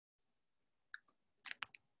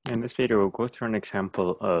In this video, we'll go through an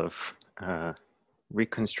example of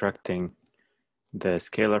reconstructing the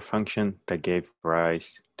scalar function that gave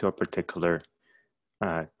rise to a particular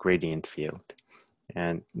gradient field.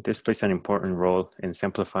 And this plays an important role in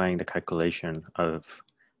simplifying the calculation of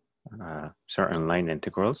certain line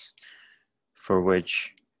integrals, for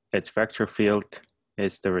which its vector field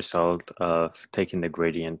is the result of taking the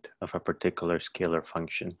gradient of a particular scalar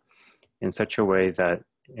function in such a way that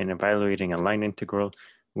in evaluating a line integral,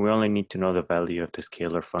 we only need to know the value of the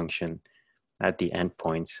scalar function at the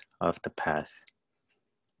endpoints of the path.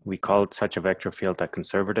 We called such a vector field a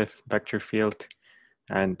conservative vector field,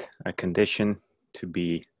 and a condition to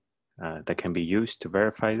be that can be used to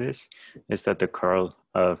verify this is that the curl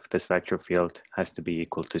of this vector field has to be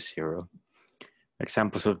equal to 0.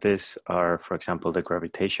 Examples of this are, for example, the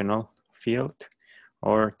gravitational field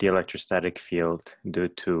or the electrostatic field due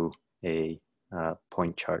to a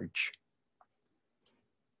point charge.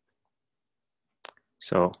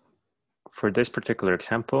 So for this particular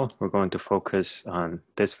example, we're going to focus on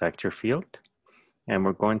this vector field, and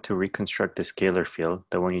we're going to reconstruct the scalar field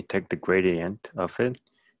that when you take the gradient of it,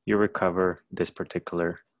 you recover this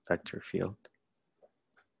particular vector field.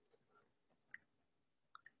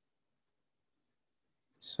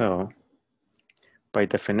 So by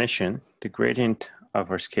definition, the gradient of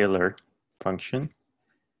our scalar function,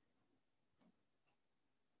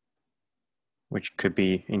 which could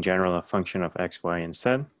be in general a function of x, y, and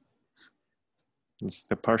z, is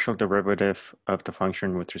the partial derivative of the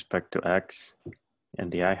function with respect to x in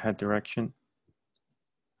the I hat direction,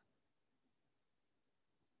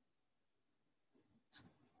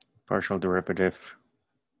 partial derivative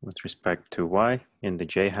with respect to y in the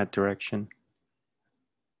j hat direction,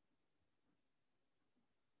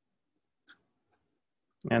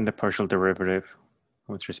 and the partial derivative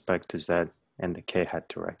with respect to z in the k hat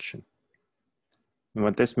direction. And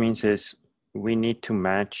what this means is we need to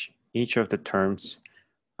match each of the terms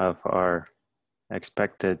of our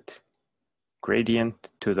expected gradient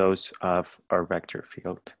to those of our vector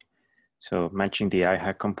field. So matching the I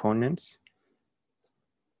hat components,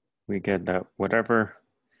 we get that whatever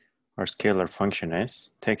our scalar function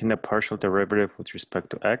is, taking the partial derivative with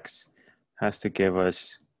respect to x has to give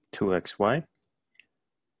us 2xy.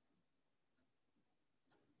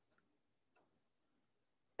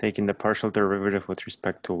 Taking the partial derivative with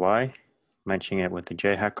respect to y, matching it with the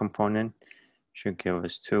j hat component, should give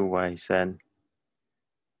us 2yz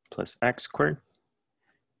plus x squared.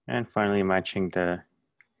 And finally, matching the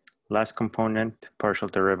last component, partial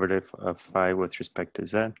derivative of phi with respect to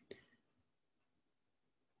z,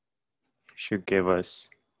 should give us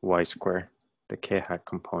y squared, the k hat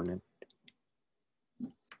component.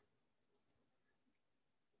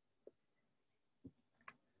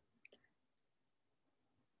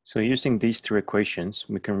 So using these two equations,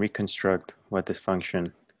 we can reconstruct what this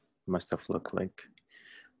function must have looked like.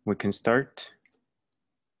 We can start,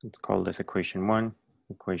 let's call this equation 1,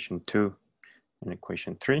 equation 2, and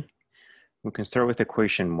equation 3. We can start with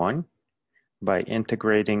equation 1 by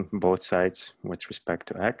integrating both sides with respect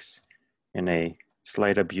to x in a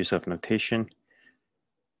slight abuse of notation.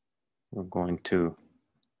 We're going to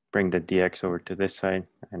bring the dx over to this side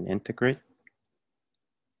and integrate.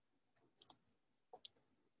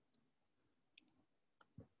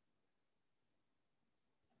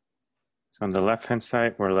 On the left-hand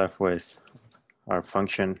side, we're left with our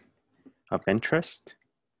function of interest,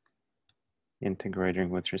 integrating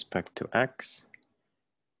with respect to x.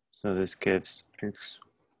 So this gives x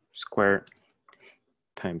squared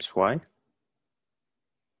times y.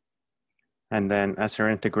 And then as our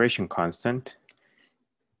integration constant,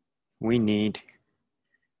 we need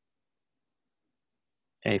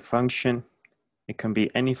a function. It can be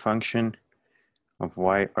any function of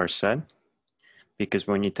y or z, because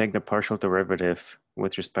when you take the partial derivative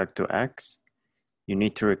with respect to x, you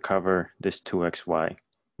need to recover this 2xy.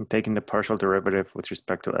 And taking the partial derivative with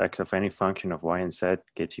respect to x of any function of y and z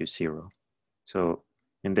gives you 0. So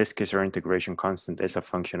in this case, our integration constant is a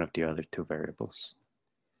function of the other two variables.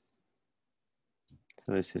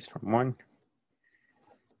 So this is from 1.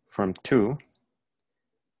 From 2,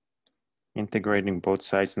 integrating both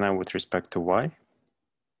sides now with respect to y.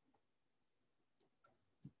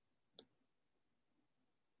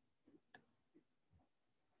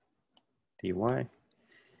 dy,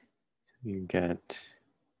 you get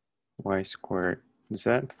y squared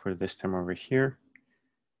z for this term over here,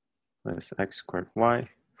 plus x squared y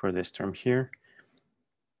for this term here.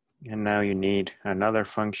 And now you need another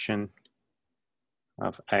function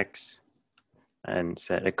of x and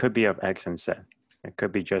z. It could be of x and z. It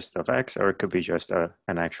could be just of x, or it could be just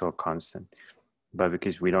an actual constant. But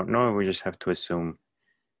because we don't know, we just have to assume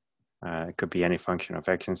It could be any function of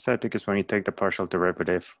x and z, because when you take the partial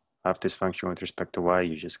derivative of this function with respect to y,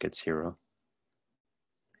 you just get 0.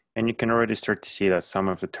 And you can already start to see that some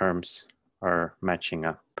of the terms are matching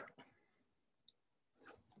up.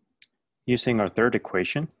 Using our third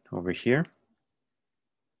equation over here,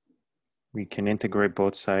 we can integrate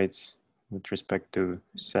both sides with respect to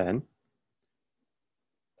z.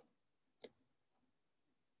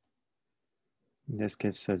 This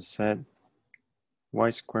gives us z y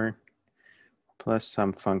squared plus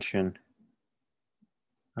some function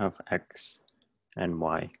of x and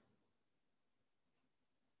y.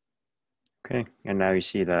 Okay, and now you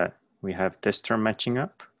see that we have this term matching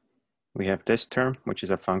up. We have this term, which is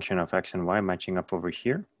a function of x and y, matching up over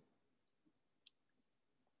here.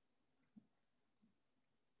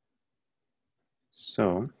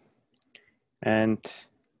 So, and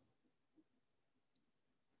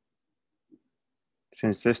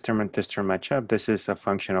since this term and this term match up, this is a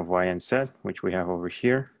function of y and z, which we have over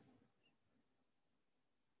here.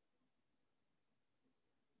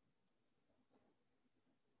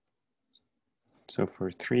 So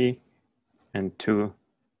for 3 and 2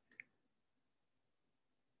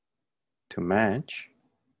 to match,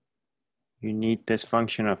 you need this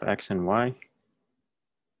function of x and y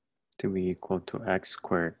to be equal to x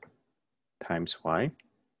squared times y.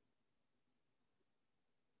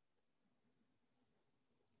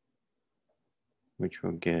 Which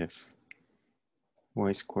will give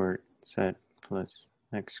y squared z plus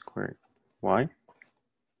x squared y.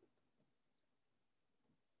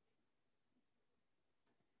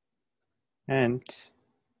 And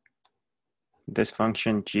this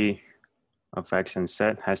function g of x and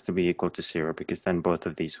z has to be equal to 0, because then both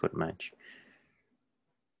of these would match.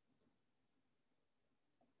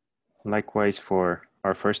 Likewise, for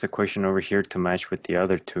our first equation over here to match with the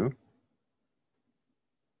other two,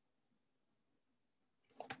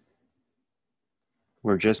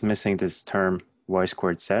 we're just missing this term y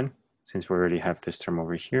squared z, since we already have this term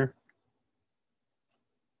over here.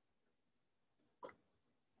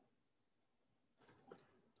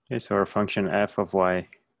 Okay, so our function f of y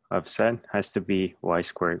of z has to be y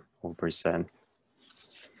squared over z.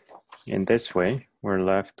 In this way, we're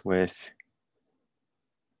left with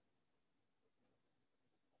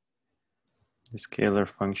the scalar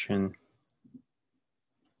function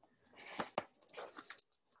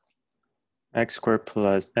x squared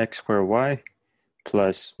plus x squared y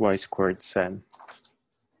plus y squared z.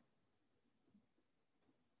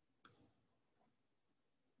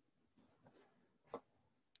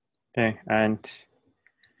 Okay, and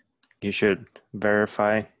you should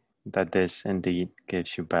verify that this indeed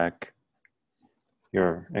gives you back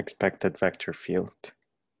your expected vector field,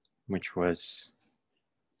 which was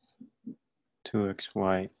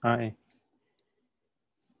 2xyi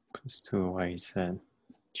plus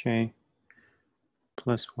 2yzj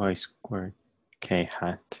plus y squared k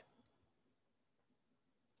hat.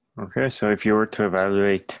 Okay, so if you were to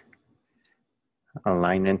evaluate a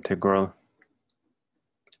line integral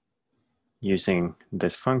using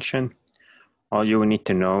this function, all you would need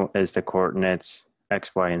to know is the coordinates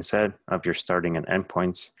x, y, and z of your starting and end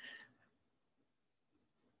points.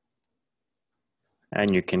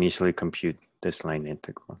 And you can easily compute this line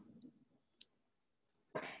integral.